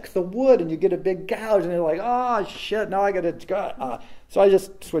would check the wood and you get a big gouge and you're like, oh shit, now I got to, so I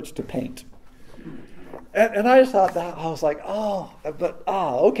just switched to paint. And I just thought that, I was like,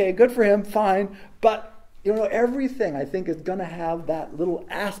 okay, good for him, fine. But everything I think is going to have that little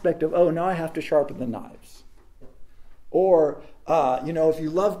aspect of, now I have to sharpen the knives. Or, if you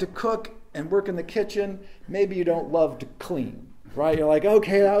love to cook and work in the kitchen, maybe you don't love to clean, right? You're like,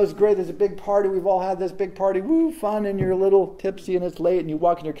 okay, that was great. There's a big party. We've all had this big party. Woo, fun. And you're a little tipsy and it's late and you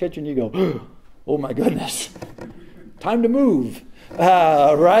walk in your kitchen and you go, oh my goodness, time to move.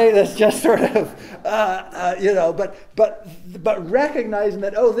 Right? That's just sort of, but recognizing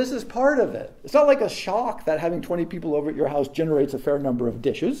that, this is part of it. It's not like a shock that having 20 people over at your house generates a fair number of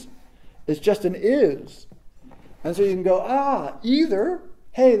dishes. It's just an is. And so you can go, either,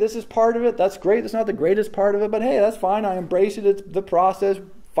 hey, this is part of it. That's great. That's not the greatest part of it, but hey, that's fine. I embrace it. It's the process.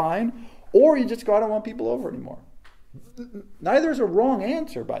 Fine. Or you just go, I don't want people over anymore. Neither is a wrong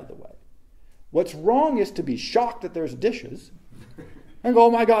answer, by the way. What's wrong is to be shocked that there's dishes and go,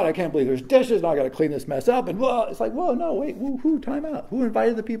 oh my God, I can't believe there's dishes. Now I got to clean this mess up. And it's like, whoa, no, wait, who, time out. Who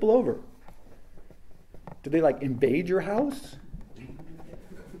invited the people over? Did they invade your house?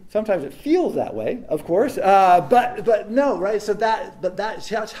 Sometimes it feels that way, of course, but no, right? So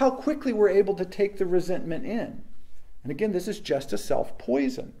that's how quickly we're able to take the resentment in. And again, this is just a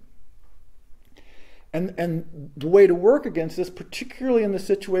self-poison. And the way to work against this, particularly in the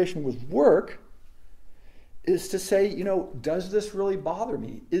situation with work, is to say, does this really bother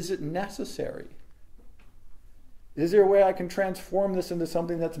me? Is it necessary? Is there a way I can transform this into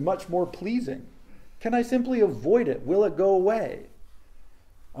something that's much more pleasing? Can I simply avoid it? Will it go away?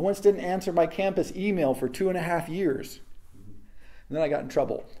 I once didn't answer my campus email for 2.5 years. And then I got in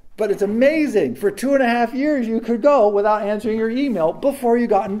trouble. But it's amazing. For 2.5 years, you could go without answering your email before you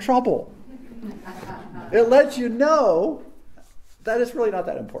got in trouble. It lets you know that it's really not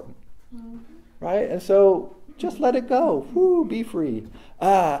that important. Right? And so just let it go. Whoo, be free.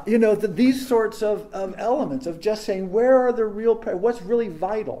 These sorts of elements of just saying, where are the real, what's really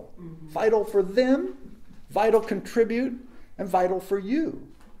vital? Vital for them, vital contribute, and vital for you.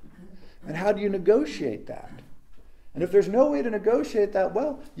 And how do you negotiate that? And if there's no way to negotiate that,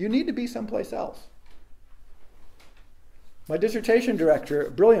 well, you need to be someplace else. My dissertation director,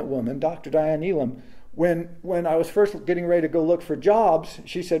 a brilliant woman, Dr. Diane Elam, when I was first getting ready to go look for jobs,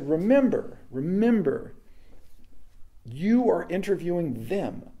 she said, remember, you are interviewing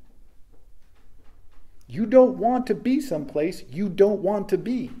them. You don't want to be someplace you don't want to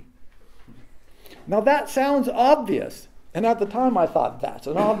be. Now that sounds obvious. And at the time I thought, that's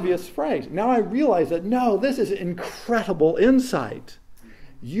an obvious phrase. Now I realize that, no, this is incredible insight.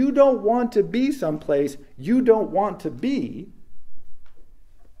 You don't want to be someplace you don't want to be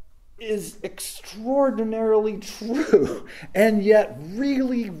is extraordinarily true, and yet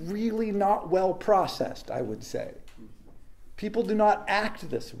really, really not well processed, I would say. People do not act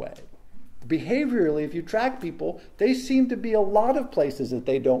this way. Behaviorally, if you track people, they seem to be a lot of places that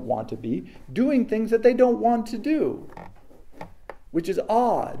they don't want to be, doing things that they don't want to do, which is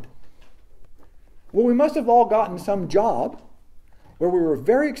odd. Well, we must have all gotten some job where we were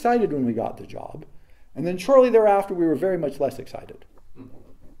very excited when we got the job, and then shortly thereafter we were very much less excited.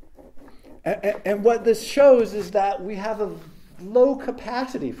 And what this shows is that we have a low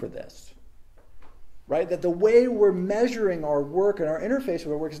capacity for this, right? That the way we're measuring our work and our interface with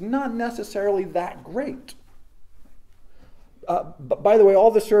our work is not necessarily that great. But by the way,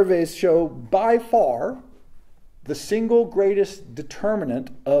 all the surveys show by far the single greatest determinant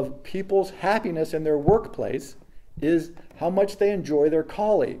of people's happiness in their workplace is how much they enjoy their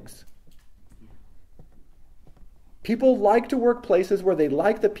colleagues. People like to work places where they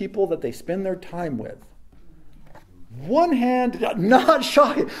like the people that they spend their time with. One hand, not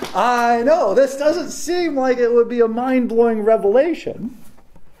shocking. I know, this doesn't seem like it would be a mind-blowing revelation.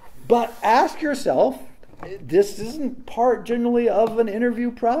 But ask yourself, this isn't part generally of an interview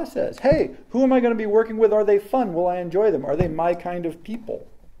process. Hey, who am I going to be working with? Are they fun? Will I enjoy them? Are they my kind of people?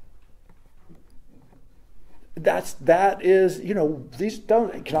 That is, can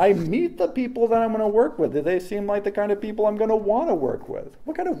I meet the people that I'm going to work with? Do they seem like the kind of people I'm going to want to work with?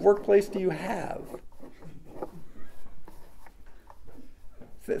 What kind of workplace do you have?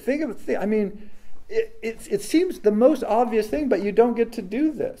 Think of it. I mean, it seems the most obvious thing, but you don't get to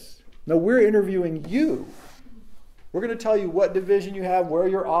do this. No, we're interviewing you. We're going to tell you what division you have, where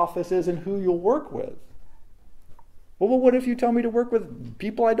your office is, and who you'll work with. Well, what if you tell me to work with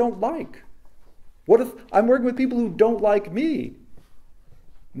people I don't like? What if I'm working with people who don't like me?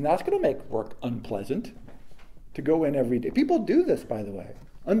 And that's going to make work unpleasant to go in every day. People do this, by the way,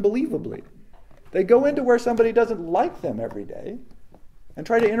 unbelievably. They go into where somebody doesn't like them every day and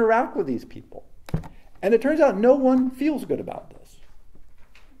try to interact with these people. And it turns out no one feels good about this.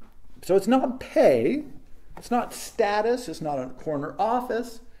 So it's not pay, it's not status, it's not a corner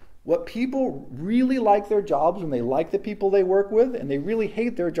office. What people really like their jobs when they like the people they work with, and they really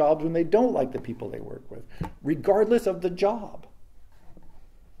hate their jobs when they don't like the people they work with, regardless of the job.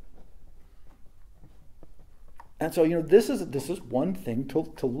 And so, this is one thing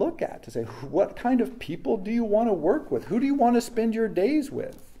to look at, to say, what kind of people do you want to work with? Who do you want to spend your days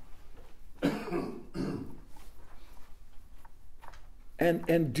with?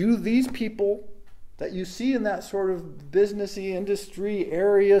 And do these people that you see in that sort of businessy industry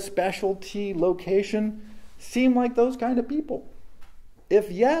area, specialty location, seem like those kind of people? If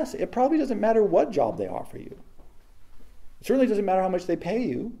yes, it probably doesn't matter what job they offer you. It certainly doesn't matter how much they pay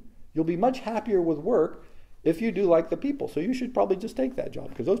you. You'll be much happier with work if you do like the people. So you should probably just take that job,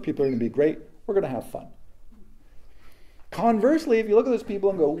 because those people are going to be great. We're going to have fun. Conversely, if you look at those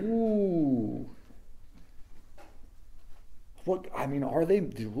people and go, ooh, are they,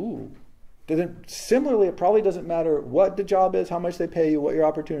 ooh. Similarly, it probably doesn't matter what the job is, how much they pay you, what your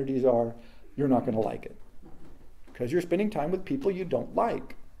opportunities are, you're not going to like it. Because you're spending time with people you don't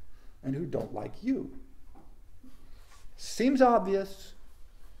like and who don't like you. Seems obvious,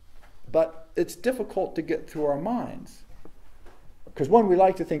 but it's difficult to get through our minds. Because one, we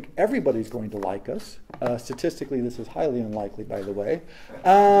like to think everybody's going to like us. Statistically, this is highly unlikely, by the way.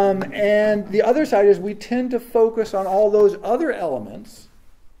 And the other side is we tend to focus on all those other elements,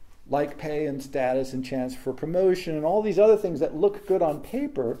 like pay and status and chance for promotion and all these other things that look good on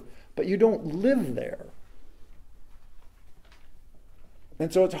paper, but you don't live there.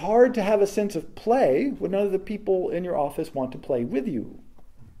 And so it's hard to have a sense of play when none of the people in your office want to play with you.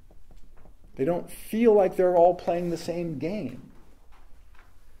 They don't feel like they're all playing the same game.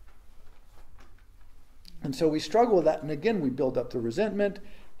 And so we struggle with that, and again, we build up the resentment,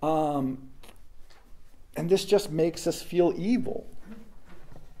 and this just makes us feel evil.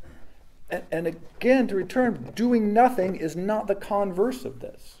 And again, to return, doing nothing is not the converse of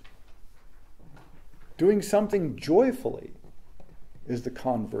this. Doing something joyfully is the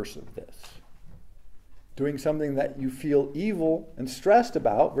converse of this. Doing something that you feel evil and stressed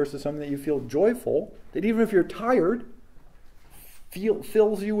about versus something that you feel joyful, that even if you're tired,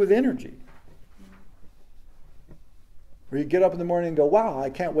 fills you with energy. Or you get up in the morning and go, wow, I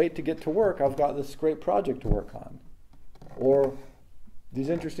can't wait to get to work. I've got this great project to work on. Or these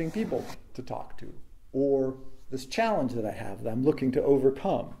interesting people to talk to. Or this challenge that I have that I'm looking to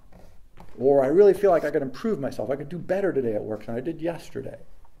overcome. Or I really feel like I could improve myself. I could do better today at work than I did yesterday.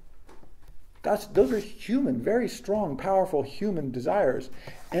 Those are human, very strong, powerful human desires.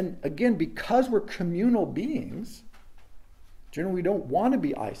 And again, because we're communal beings, generally we don't want to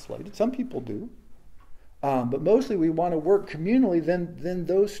be isolated. Some people do. But mostly we want to work communally, then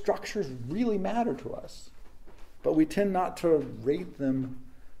those structures really matter to us. But we tend not to rate them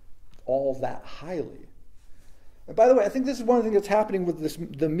all that highly. And by the way, I think this is one of the things that's happening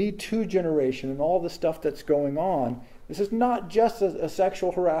with the Me Too generation and all the stuff that's going on. This is not just a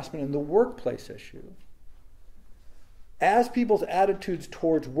sexual harassment in the workplace issue. As people's attitudes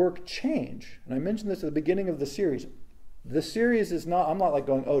towards work change, and I mentioned this at the beginning of the series is not, I'm not like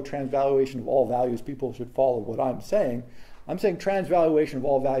going, oh, transvaluation of all values, people should follow what I'm saying. I'm saying transvaluation of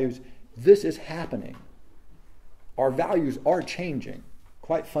all values, this is happening. Our values are changing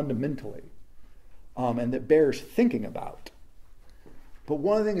quite fundamentally, and that bears thinking about. But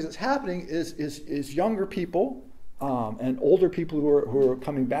one of the things that's happening is younger people and older people who are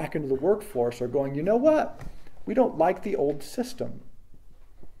coming back into the workforce are going, you know what? We don't like the old system.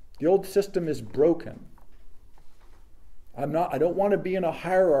 The old system is broken. I don't want to be in a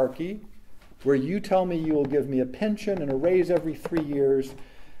hierarchy where you tell me you will give me a pension and a raise every 3 years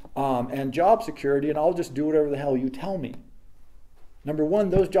and job security, and I'll just do whatever the hell you tell me. Number one,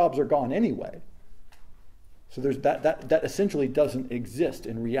 those jobs are gone anyway. So there's that essentially doesn't exist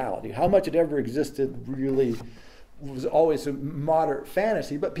in reality. How much it ever existed really was always a moderate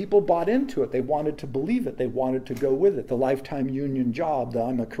fantasy, but people bought into it. They wanted to believe it. They wanted to go with it. The lifetime union job,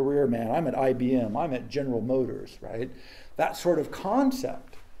 I'm a career man, I'm at IBM, I'm at General Motors, right? That sort of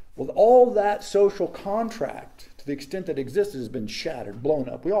concept. Well, all that social contract, to the extent that it existed, has been shattered, blown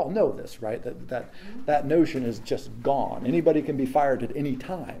up. We all know this, right? That notion is just gone. Anybody can be fired at any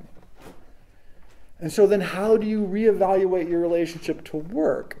time. And so then how do you reevaluate your relationship to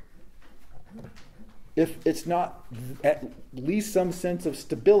work if it's not at least some sense of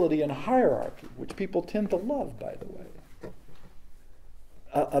stability and hierarchy, which people tend to love, by the way?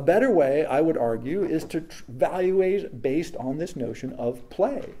 A better way, I would argue, is to evaluate based on this notion of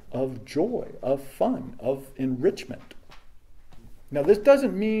play, of joy, of fun, of enrichment. Now, this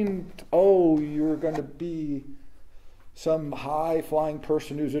doesn't mean, oh, you're going to be some high-flying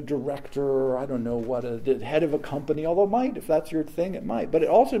person who's a director, or I don't know what, the head of a company, although it might, if that's your thing, it might. But it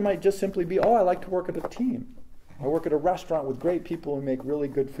also might just simply be, oh, I like to work at a team. I work at a restaurant with great people who make really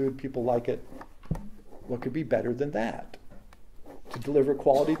good food. People like it. What could be better than that? To deliver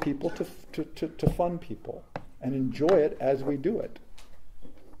quality people to fun people and enjoy it as we do it.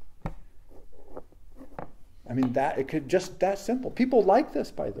 I mean, it could just that simple. People like this,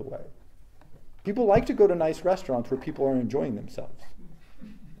 by the way. People like to go to nice restaurants where people are enjoying themselves.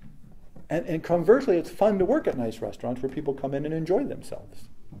 And conversely, it's fun to work at nice restaurants where people come in and enjoy themselves.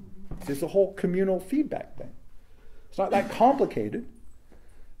 There's a whole communal feedback thing. It's not that complicated.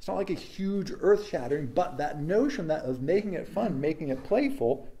 It's not like a huge earth-shattering, but that notion of making it fun, making it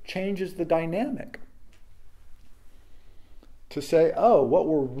playful, changes the dynamic. To say, oh, what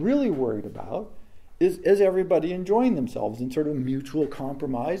we're really worried about is everybody enjoying themselves in sort of mutual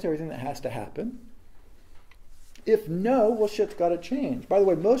compromise, everything that has to happen. If no, well, shit's got to change. By the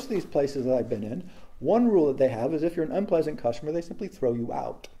way, most of these places that I've been in, one rule that they have is if you're an unpleasant customer, they simply throw you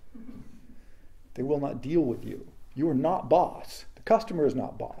out. They will not deal with you. You are not boss. The customer is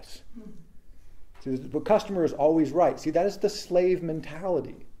not boss. See, the customer is always right. See, that is the slave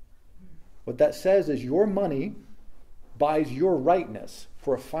mentality. What that says is your money buys your rightness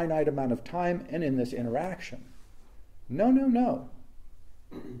for a finite amount of time and in this interaction. No, no, no.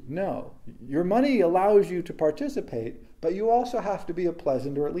 No. Your money allows you to participate, but you also have to be a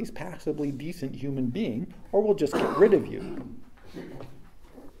pleasant or at least passably decent human being, or we'll just get rid of you.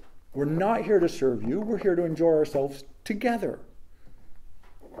 We're not here to serve you. We're here to enjoy ourselves together.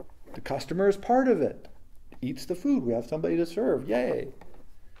 The customer is part of it. Eats the food. We have somebody to serve. Yay.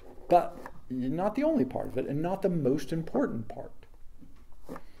 But you're not the only part of it and not the most important part.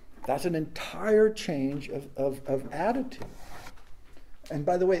 That's an entire change of attitude. And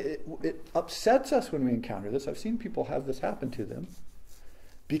by the way, it upsets us when we encounter this. I've seen people have this happen to them.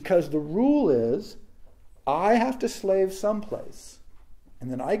 Because the rule is, I have to slave someplace.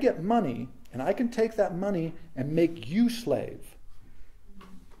 And then I get money, and I can take that money and make you slave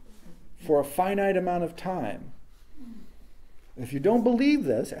for a finite amount of time. If you don't believe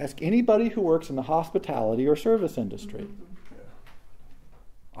this, ask anybody who works in the hospitality or service industry.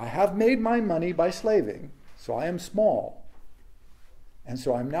 I have made my money by slaving, so I am small. And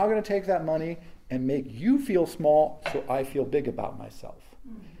so I'm now going to take that money and make you feel small so I feel big about myself.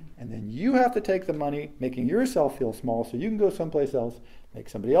 And then you have to take the money, making yourself feel small so you can go someplace else, make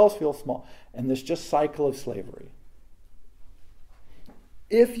somebody else feel small. And this just cycle of slavery.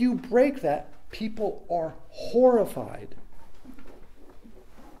 If you break that, people are horrified.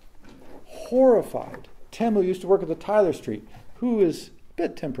 Horrified. Tim, who used to work at the Tyler Street, who is a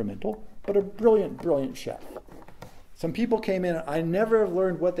bit temperamental, but a brilliant, brilliant chef. Some people came in, I never have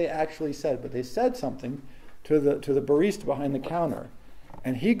learned what they actually said, but they said something to the barista behind the counter.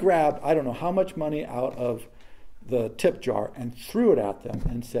 And he grabbed, I don't know how much money out of the tip jar and threw it at them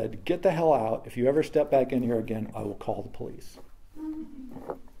and said, "Get the hell out. If you ever step back in here again, I will call the police."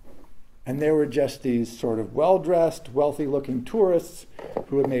 And they were just these sort of well-dressed, wealthy-looking tourists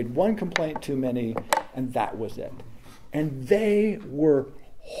who had made one complaint too many, and that was it. And they were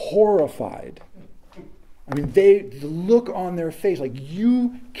horrified. I mean, the look on their face, like,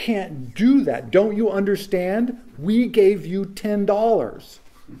 you can't do that. Don't you understand? We gave you $10.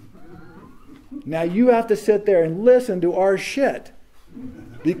 Now you have to sit there and listen to our shit.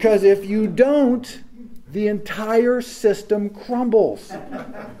 Because if you don't, the entire system crumbles.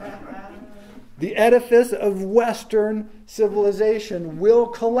 The edifice of Western civilization will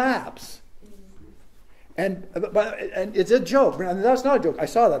collapse. And it's a joke. And that's not a joke. I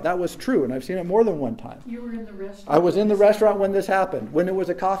saw that. That was true. And I've seen it more than one time. You were in the restaurant? I was in the restaurant when this happened. When it was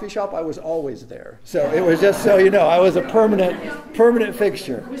a coffee shop, I was always there. So it was just so you know, I was a permanent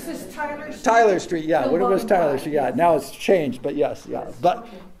fixture. Was this Tyler Street? Tyler Street, yeah. When it was Tyler Street, yeah. Now it's changed, but yes, yeah. But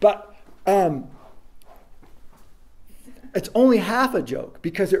it's only half a joke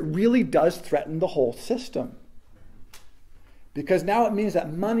because it really does threaten the whole system. Because now it means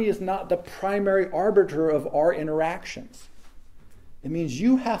that money is not the primary arbiter of our interactions. It means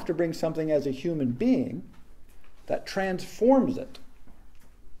you have to bring something as a human being that transforms it.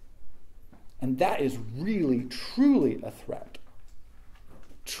 And that is really, truly a threat.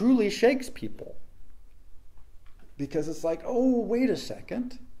 Truly shakes people. Because it's like, oh, wait a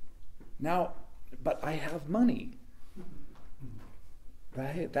second. Now, but I have money.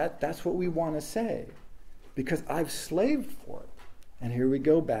 Right? That's what we want to say. Because I've slaved for it. And here we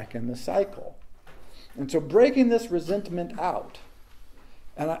go back in the cycle. And so breaking this resentment out.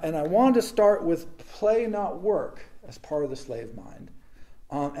 And I wanted to start with play, not work, as part of the slave mind.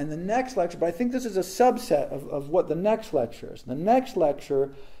 And the next lecture, but I think this is a subset of what the next lecture is. The next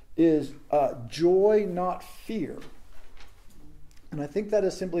lecture is joy, not fear. And I think that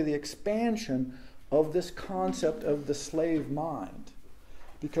is simply the expansion of this concept of the slave mind.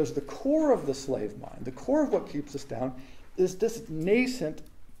 Because the core of the slave mind, the core of what keeps us down, is this nascent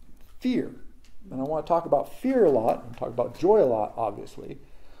fear. And I want to talk about fear a lot, and talk about joy a lot, obviously.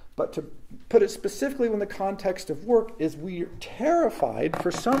 But to put it specifically in the context of work, is we are terrified, for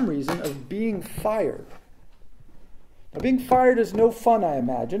some reason, of being fired. Now, being fired is no fun, I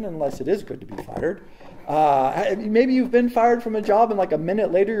imagine, unless it is good to be fired. Maybe you've been fired from a job, and like a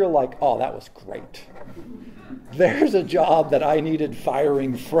minute later, you're like, oh, that was great. There's a job that I needed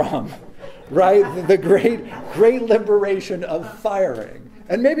firing from, right? The great liberation of firing.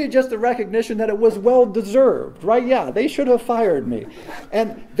 And maybe just the recognition that it was well-deserved, right? Yeah, they should have fired me.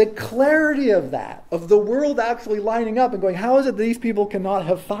 And the clarity of that, of the world actually lining up and going, how is it these people cannot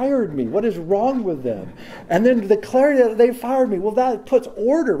have fired me? What is wrong with them? And then the clarity that they fired me, well, that puts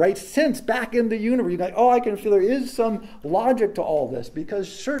order, right? Sense back in the universe. You're like, oh, I can feel there is some logic to all this,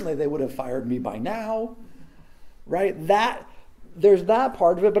 because certainly they would have fired me by now, right? There's that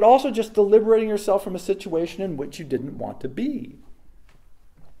part of it, but also just liberating yourself from a situation in which you didn't want to be.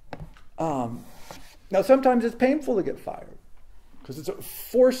 Now, sometimes it's painful to get fired because it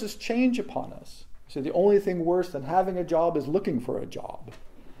forces change upon us. So the only thing worse than having a job is looking for a job.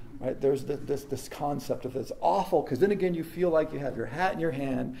 Right? There's this concept of it's awful because then again you feel like you have your hat in your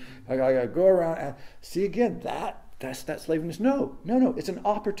hand. I gotta go around and see again that's that slaviness. No, it's an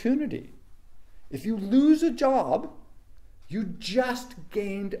opportunity. If you lose a job, you just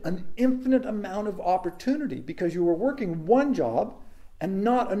gained an infinite amount of opportunity because you were working one job and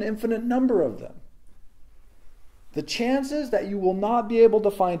not an infinite number of them. The chances that you will not be able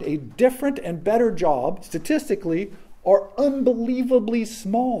to find a different and better job, statistically, are unbelievably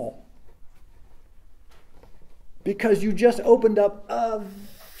small. Because you just opened up a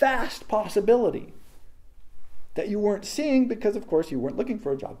vast possibility that you weren't seeing because, of course, you weren't looking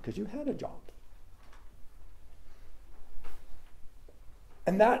for a job because you had a job.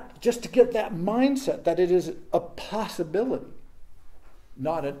 And that, just to get that mindset that it is a possibility,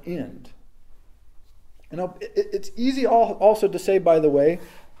 not an end. And it's easy also to say, by the way,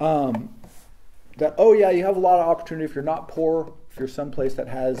 that, oh yeah, you have a lot of opportunity if you're not poor, if you're someplace that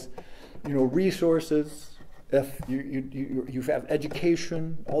has, resources, if you have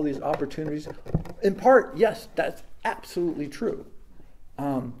education, all these opportunities. In part, yes, that's absolutely true.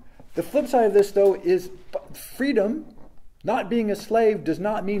 The flip side of this, though, is freedom, not being a slave, does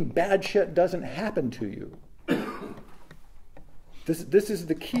not mean bad shit doesn't happen to you. This is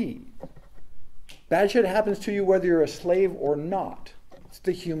the key. Bad shit happens to you whether you're a slave or not. It's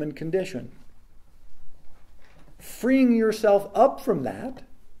the human condition. Freeing yourself up from that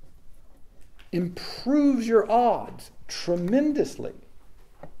improves your odds tremendously.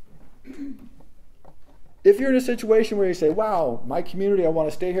 If you're in a situation where you say, wow, my community, I want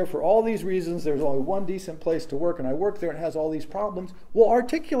to stay here for all these reasons, there's only one decent place to work, and I work there and it has all these problems, well,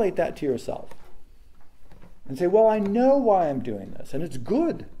 articulate that to yourself. And say, well, I know why I'm doing this, and it's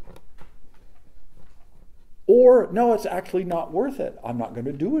good. Or, no, it's actually not worth it. I'm not going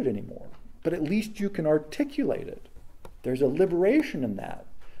to do it anymore. But at least you can articulate it. There's a liberation in that.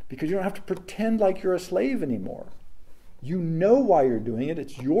 Because you don't have to pretend like you're a slave anymore. You know why you're doing it.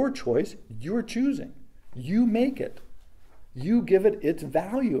 It's your choice. You're choosing. You make it. You give it its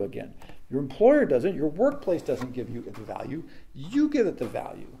value again. Your employer doesn't. Your workplace doesn't give you its value. You give it the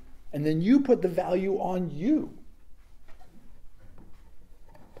value. And then you put the value on you.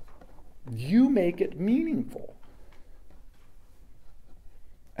 You make it meaningful.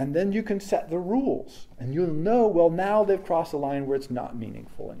 And then you can set the rules. And you'll know, well, now they've crossed a line where it's not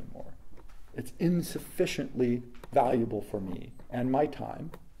meaningful anymore. It's insufficiently valuable for me and my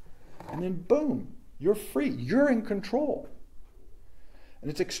time. And then boom, you're free. You're in control.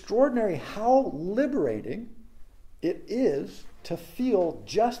 And it's extraordinary how liberating it is to feel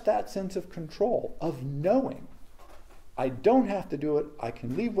just that sense of control, of knowing. I don't have to do it. I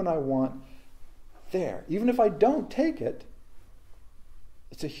can leave when I want. There. Even if I don't take it,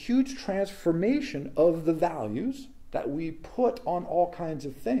 it's a huge transformation of the values that we put on all kinds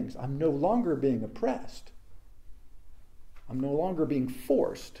of things. I'm no longer being oppressed. I'm no longer being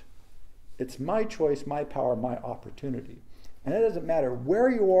forced. It's my choice, my power, my opportunity. And it doesn't matter where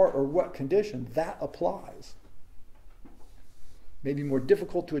you are or what condition, that applies. Maybe more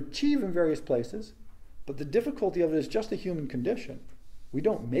difficult to achieve in various places, but the difficulty of it is just a human condition. We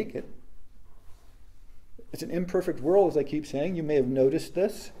don't make it. It's an imperfect world, as I keep saying. You may have noticed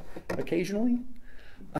this occasionally.